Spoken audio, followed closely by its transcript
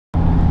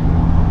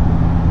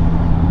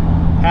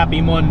Happy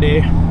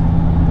Monday.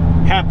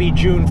 Happy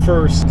June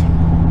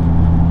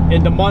 1st.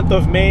 In the month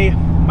of May,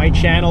 my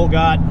channel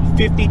got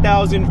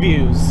 50,000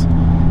 views.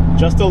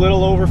 Just a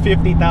little over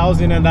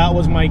 50,000, and that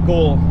was my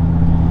goal.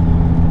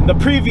 In the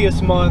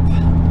previous month,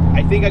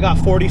 I think I got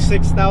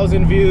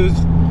 46,000 views,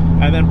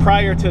 and then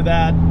prior to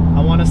that,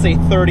 I want to say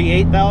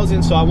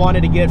 38,000, so I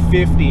wanted to get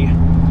 50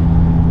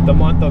 the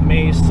month of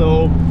May.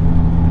 So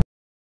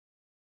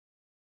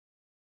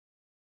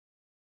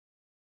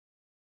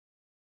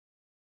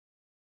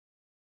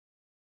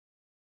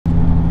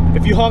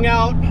if you hung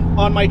out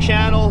on my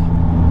channel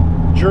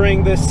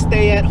during this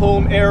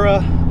stay-at-home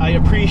era, I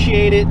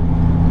appreciate it.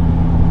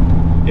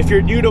 If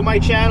you're new to my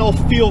channel,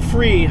 feel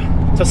free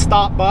to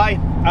stop by.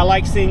 I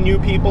like seeing new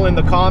people in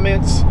the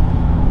comments.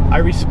 I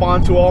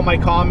respond to all my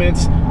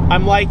comments.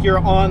 I'm like your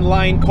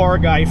online car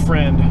guy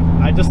friend.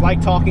 I just like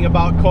talking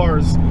about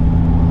cars.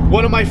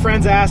 One of my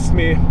friends asked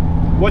me,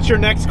 what's your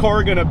next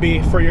car gonna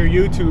be for your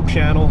YouTube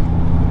channel?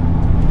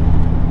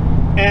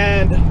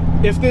 And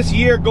if this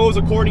year goes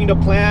according to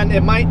plan,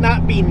 it might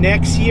not be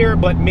next year,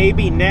 but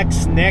maybe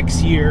next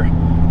year,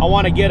 I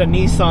want to get a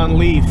Nissan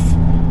Leaf.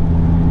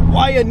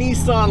 Why a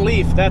Nissan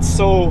Leaf? That's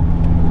so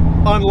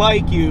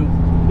unlike you.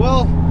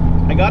 Well,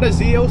 I got a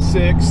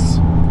Z06.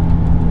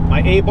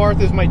 My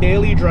Abarth is my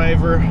daily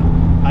driver.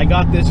 I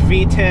got this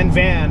V10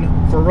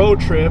 van for road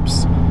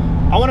trips.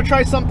 I want to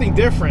try something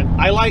different.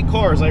 I like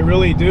cars, I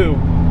really do.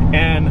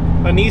 And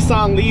a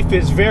Nissan Leaf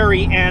is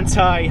very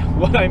anti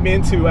what I'm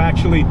into,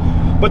 actually.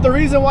 But the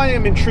reason why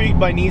I'm intrigued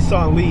by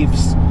Nissan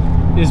Leafs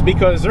is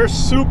because they're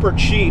super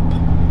cheap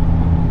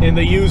in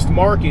the used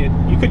market.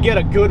 You could get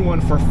a good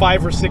one for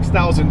 $5,000 or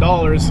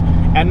 $6,000,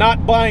 and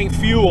not buying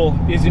fuel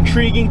is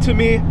intriguing to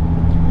me.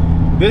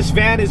 This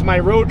van is my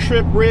road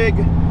trip rig,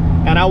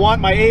 and I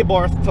want my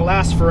Abarth to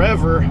last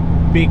forever,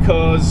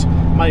 because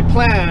my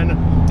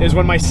plan is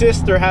when my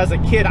sister has a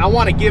kid, I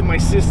want to give my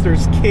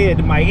sister's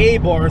kid my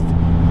Abarth.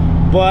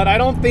 But I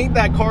don't think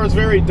that car is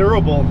very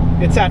durable.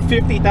 It's at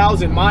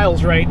 50,000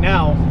 miles right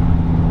now.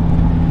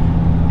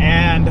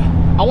 And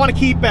I want to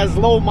keep as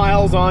low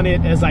miles on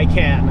it as I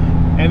can.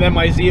 And then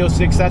my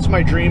Z06, that's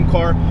my dream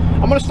car.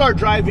 I'm going to start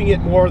driving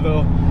it more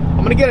though. I'm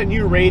going to get a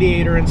new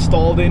radiator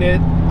installed in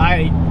it.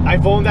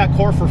 I've owned that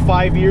car for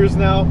 5 years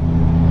now.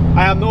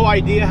 I have no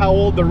idea how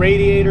old the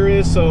radiator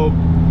is, so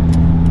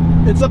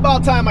it's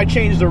about time I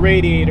change the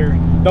radiator.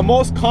 The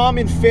most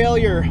common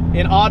failure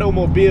in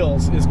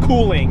automobiles is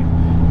cooling.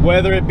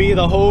 Whether it be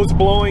the hose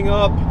blowing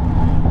up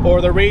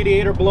or the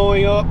radiator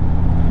blowing up.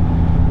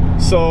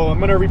 So I'm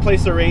gonna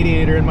replace the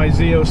radiator in my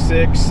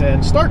Z06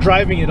 and start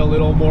driving it a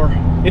little more.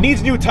 It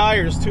needs new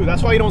tires too.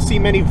 That's why you don't see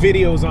many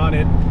videos on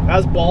it. It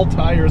has ball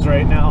tires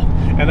right now,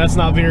 and that's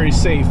not very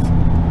safe.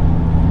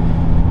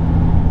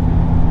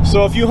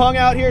 So if you hung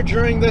out here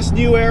during this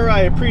new era,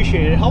 I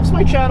appreciate it. It helps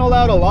my channel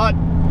out a lot.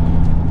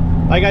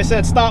 Like I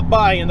said, stop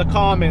by in the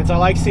comments. I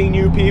like seeing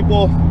new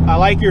people. I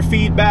like your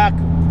feedback.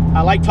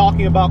 I like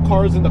talking about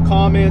cars in the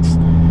comments.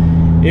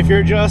 If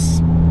you're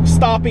just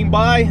stopping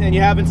by and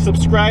you haven't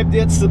subscribed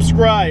yet,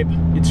 subscribe.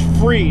 It's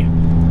free.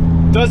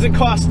 Doesn't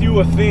cost you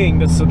a thing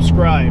to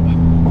subscribe.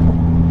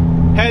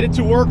 Headed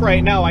to work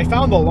right now. I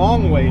found the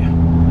long way.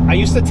 I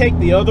used to take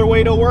the other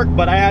way to work,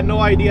 but I had no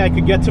idea I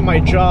could get to my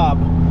job.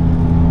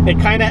 It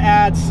kind of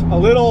adds a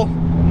little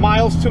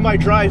miles to my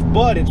drive,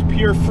 but it's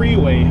pure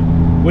freeway,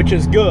 which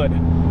is good.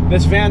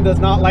 This van does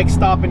not like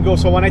stop and go,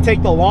 so when I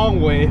take the long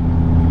way,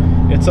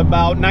 it's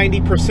about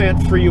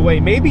 90%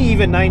 freeway, maybe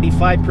even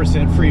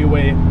 95%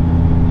 freeway,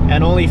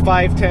 and only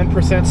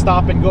 5–10%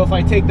 stop and go. If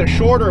I take the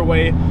shorter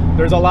way,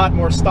 there's a lot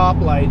more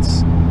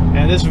stoplights.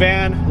 And this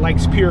van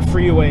likes pure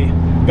freeway,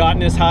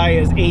 gotten as high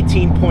as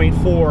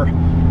 18.4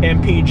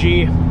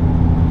 mpg.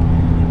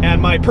 And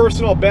my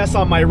personal best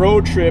on my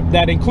road trip,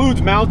 that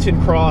includes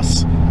mountain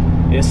cross,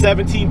 is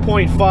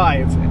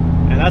 17.5,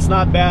 and that's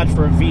not bad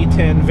for a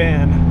V10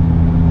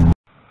 van.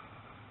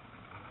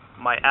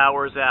 My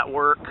hours at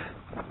work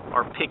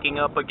are picking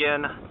up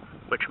again,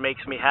 which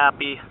makes me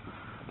happy.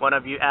 One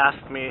of you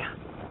asked me,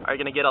 are you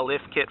going to get a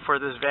lift kit for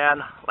this van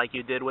like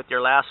you did with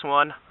your last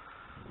one?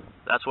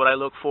 That's what I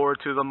look forward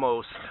to the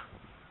most.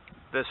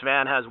 This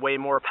van has way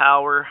more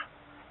power,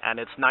 and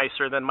it's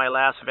nicer than my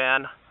last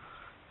van.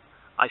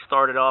 I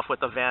started off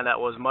with a van that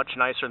was much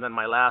nicer than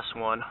my last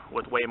one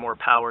with way more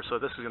power, so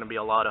this is going to be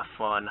a lot of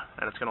fun,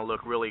 and it's going to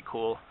look really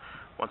cool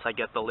once I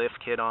get the lift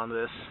kit on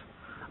this.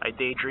 I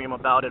daydream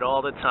about it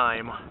all the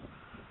time,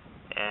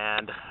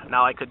 and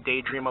now I could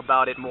daydream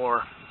about it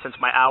more since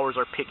my hours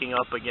are picking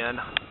up again.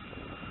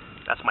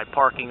 That's my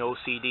parking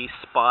OCD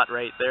spot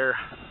right there.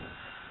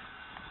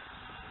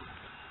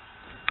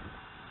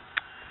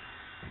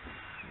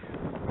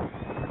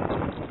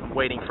 I'm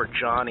waiting for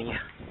Johnny.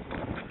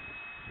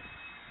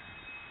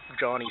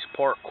 Johnny's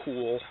park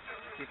cool,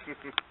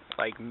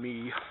 like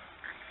me.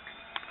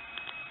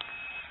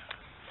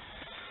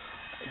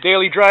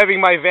 Daily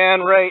driving my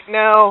van right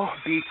now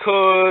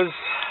because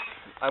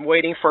I'm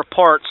waiting for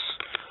parts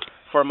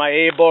for my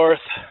Abarth.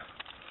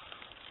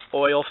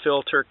 Oil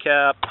filter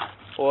cap,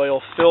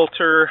 oil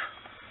filter,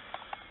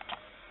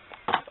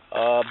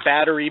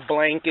 battery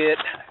blanket,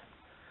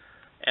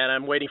 and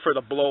I'm waiting for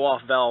the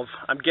blow-off valve.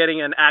 I'm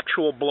getting an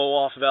actual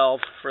blow-off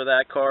valve for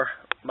that car.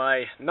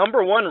 My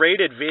 #1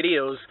 rated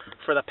videos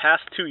for the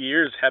past 2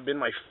 years have been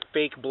my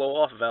fake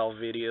blow-off valve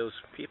videos.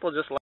 People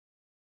just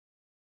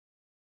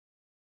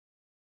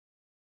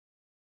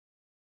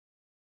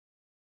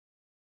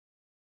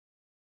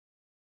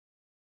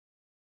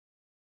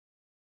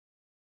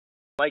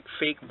like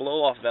fake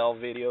blow-off valve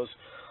videos.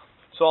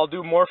 So I'll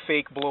do more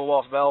fake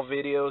blow-off valve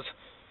videos,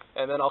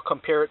 and then I'll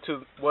compare it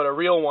to what a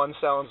real one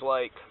sounds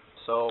like.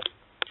 So,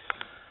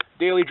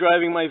 daily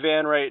driving my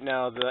van right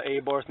now. The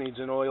Abarth needs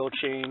an oil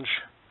change.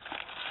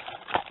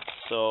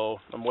 So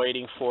I'm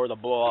waiting for the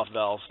blow-off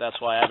valve. That's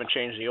why I haven't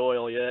changed the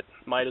oil yet.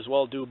 Might as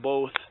well do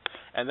both.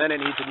 And then it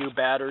needs a new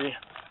battery.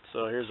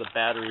 So here's a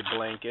battery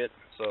blanket.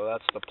 So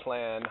that's the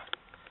plan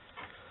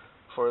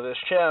for this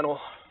channel.